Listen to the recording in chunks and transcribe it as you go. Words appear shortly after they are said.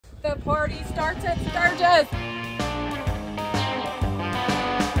The party starts at Sturgis.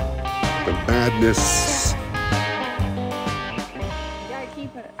 The madness. You gotta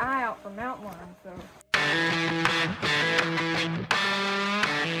keep an eye out for mountain lions, though.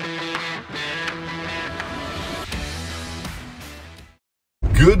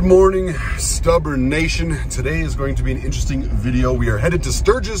 Good morning, Stubborn Nation. Today is going to be an interesting video. We are headed to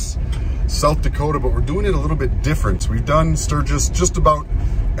Sturgis, South Dakota, but we're doing it a little bit different. We've done Sturgis just about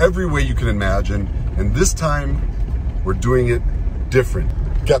every way you can imagine, and this time we're doing it different.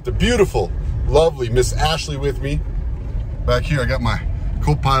 Got the beautiful, lovely Miss Ashley with me. Back here, I got my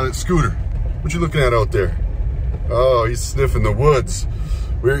co-pilot Scooter. What you looking at out there? Oh, he's sniffing the woods.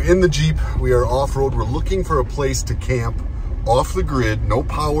 We're in the Jeep. We are off-road. We're looking for a place to camp off the grid, no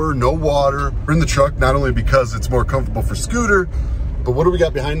power, no water. We're in the truck, not only because it's more comfortable for Scooter, but what do we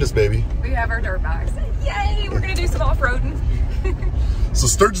got behind us, baby? We have our dirt bikes. Yay, we're gonna do some off-roading. So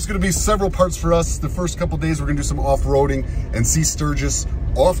Sturgis is gonna be several parts for us. The first couple days, we're gonna do some off-roading and see Sturgis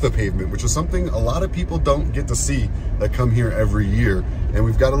off the pavement, which is something a lot of people don't get to see that come here every year. And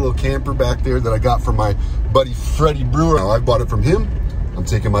we've got a little camper back there that I got from my buddy, Freddie Brewer. Now, I bought it from him. I'm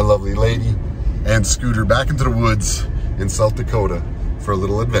taking my lovely lady and Scooter back into the woods in South Dakota for a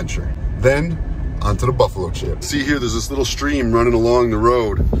little adventure. Then onto the buffalo chip. See here, there's this little stream running along the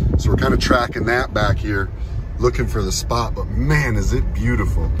road. So we're kind of tracking that back here, looking for the spot, but man, is it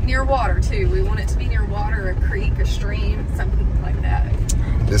beautiful. Near water too. We want it to be near water, a creek, a stream, something like that.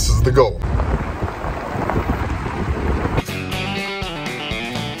 This is the goal.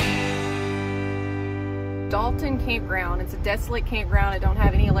 Dalton Campground. It's a desolate campground. It don't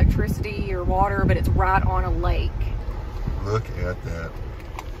have any electricity or water, but it's right on a lake. Look at that.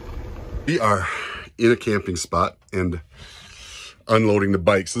 We are in a camping spot and unloading the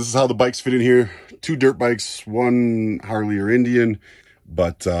bikes. This is how the bikes fit in here. 2 dirt bikes, 1 Harley or Indian,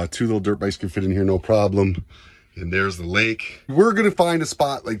 but 2 little dirt bikes can fit in here no problem. And there's the lake. We're gonna find a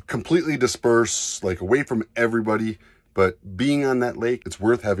spot like completely dispersed, like away from everybody. But being on that lake, it's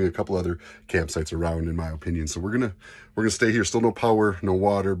worth having a couple other campsites around, in my opinion. So we're gonna stay here. Still no power, no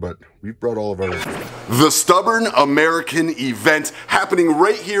water, but we've brought all of our... The Stubborn American event happening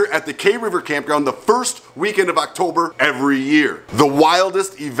right here at the K River Campground the first weekend of October every year. The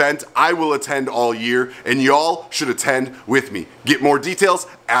wildest event I will attend all year, and y'all should attend with me. Get more details,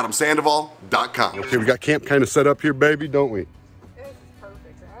 AdamSandoval.com. Okay, we got camp kind of set up here, baby, don't we?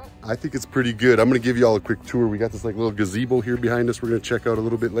 I think it's pretty good. I'm gonna give y'all a quick tour. We got this like little gazebo here behind us. We're gonna check out a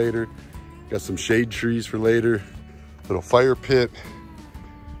little bit later. Got some shade trees for later. Little fire pit.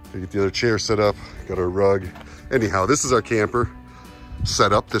 We get the other chair set up. Got our rug. Anyhow, this is our camper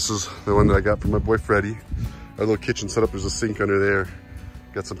set up. This is the one that I got from my boy Freddie. Our little kitchen set up. There's a sink under there.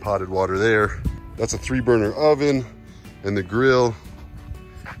 Got some potted water there. That's a 3-burner oven and the grill.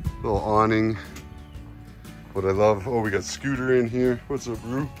 Little awning. What I love, oh, we got Scooter in here. What's up,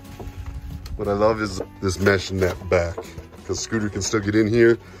 bro? What I love is this mesh net back, because Scooter can still get in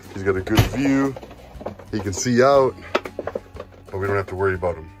here. He's got a good view. He can see out, but we don't have to worry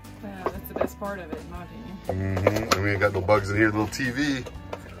about him. Yeah, that's the best part of it, in my opinion. And we ain't got no bugs in here. Little TV,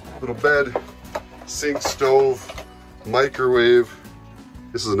 little bed, sink, stove, microwave.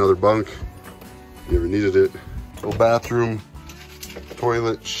 This is another bunk, if you ever needed it. Little bathroom,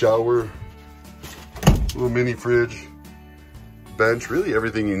 toilet, shower, little mini fridge, bench, really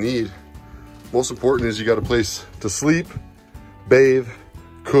everything you need. Most important is you got a place to sleep, bathe,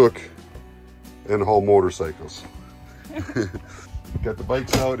 cook, and haul motorcycles. Got the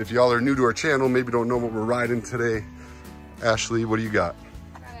bikes out. If y'all are new to our channel, maybe don't know what we're riding today. Ashley, what do you got?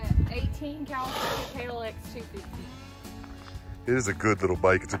 Got an 18 California KLX 250. It is a good little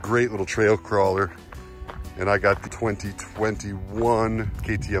bike. It's a great little trail crawler. And I got the 2021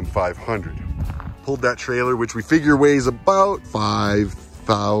 KTM 500. Pulled that trailer, which we figure weighs about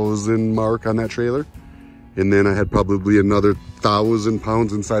 5,000 mark on that trailer. And then I had probably another 1,000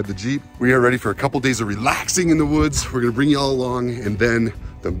 pounds inside the Jeep. We are ready for a couple days of relaxing in the woods. We're gonna bring you all along, and then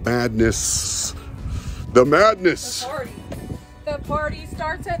the madness. The madness. The party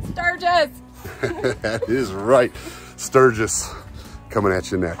starts at Sturgis. That is right. Sturgis coming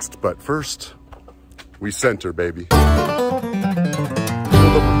at you next. But first, we center, baby. Fill up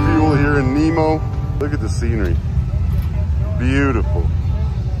a fuel here in Nemo. Look at the scenery. Beautiful.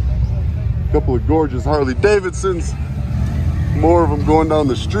 Couple of gorgeous Harley Davidsons. More of them going down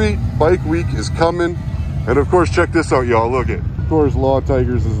the street. Bike week is coming. And of course, check this out, y'all. Look it. Of course, Law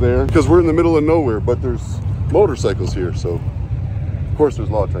Tigers is there because we're in the middle of nowhere, but there's motorcycles here. So of course there's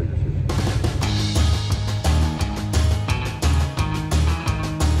Law Tigers here.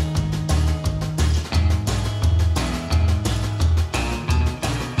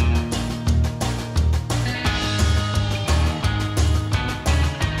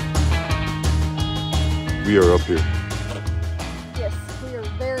 we are up here. Yes, we are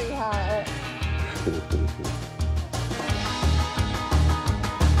very high up.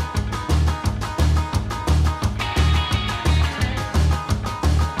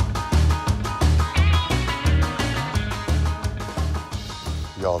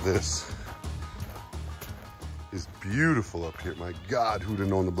 Y'all, this is beautiful up here. My God, who'd have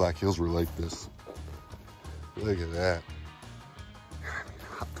known the Black Hills were like this? Look at that.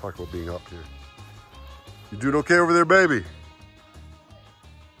 Talk about being up here. You doing okay over there, baby?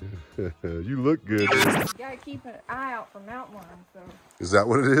 You look good. You gotta keep an eye out for mountain lions, though. Is that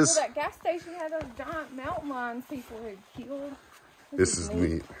what it is? So that gas station had those giant mountain lions people had killed. This is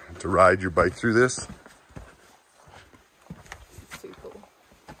neat. To ride your bike through this. It's too cool.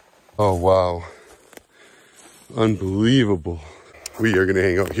 Oh, wow. Unbelievable. We are gonna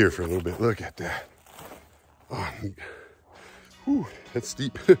hang out here for a little bit. Look at that. Oh, whew, that's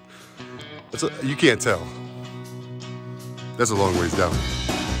steep. You can't tell. That's a long ways down.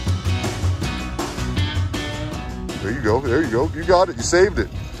 There you go, there you go. You got it, you saved it.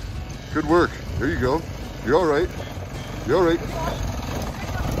 Good work. There you go. You're all right. You're all right.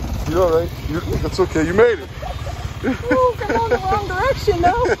 You're all right. That's okay, you made it. Ooh, come on the wrong direction,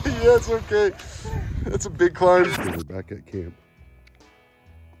 though. Yeah, it's okay. That's a big climb. We're back at camp.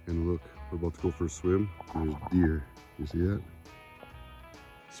 And look, we're about to go for a swim. There's deer. You see that?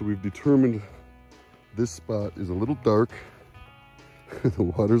 So we've determined this spot is a little dark. The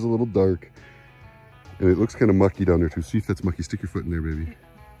water's a little dark. And it looks kind of mucky down there too. See if that's mucky. Stick your foot in there, baby.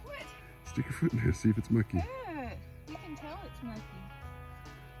 What? Stick your foot in there. See if it's mucky. Yeah, you can tell it's mucky.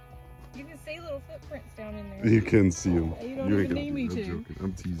 You can see little footprints down in there. You can see them. You don't even need me to. I'm joking.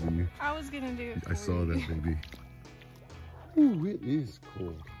 I'm teasing you. I was gonna do it. I saw that, baby. Ooh, it is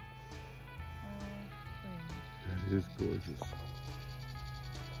cold. That is gorgeous.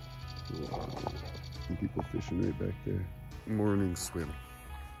 Wow. Some people fishing right back there. Morning swim.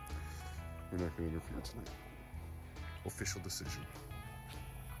 We're not going to interfere tonight. Official decision.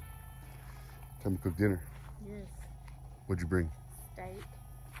 Time to cook dinner. Yes. What'd you bring? Steak.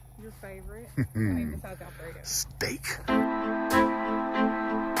 Your favorite. I mean, besides Alfredo. Steak.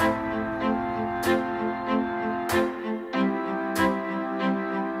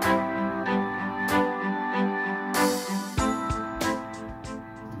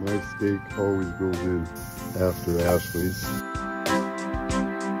 My steak always goes in after Ashley's.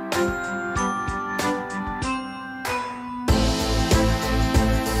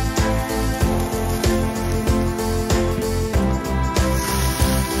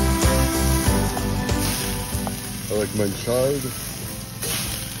 I like mine charred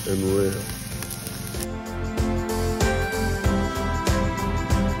and rare.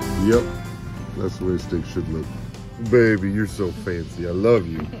 Yep, that's the way steak should look. Baby, you're so fancy. I love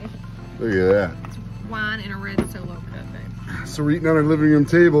you. Look at that. It's wine in a red solo cup, babe. So we're eating on our living room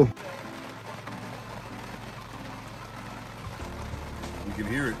table. You can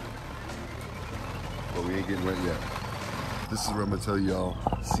hear it, but we ain't getting wet yet. This is where I'm gonna tell y'all,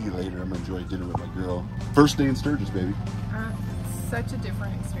 see you later. I'm gonna enjoy dinner with my girl. First day in Sturgis, baby. Such a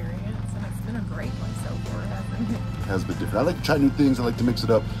different experience, and it's been a great one so far, hasn't it? It has been different. I like to try new things. I like to mix it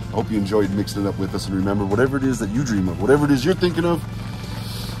up. I hope you enjoyed mixing it up with us. And remember, whatever it is that you dream of, whatever it is you're thinking of,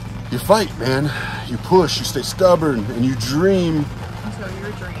 you fight, man. You push, you stay stubborn, and you dream. Until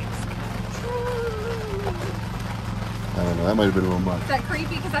your dreams come true. I don't know, that might have been a little much. Is that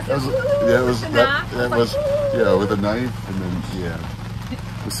creepy? Because I said, Yeah, it was, yeah, with a knife, and then, yeah.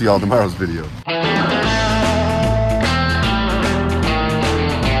 We'll see y'all in tomorrow's video.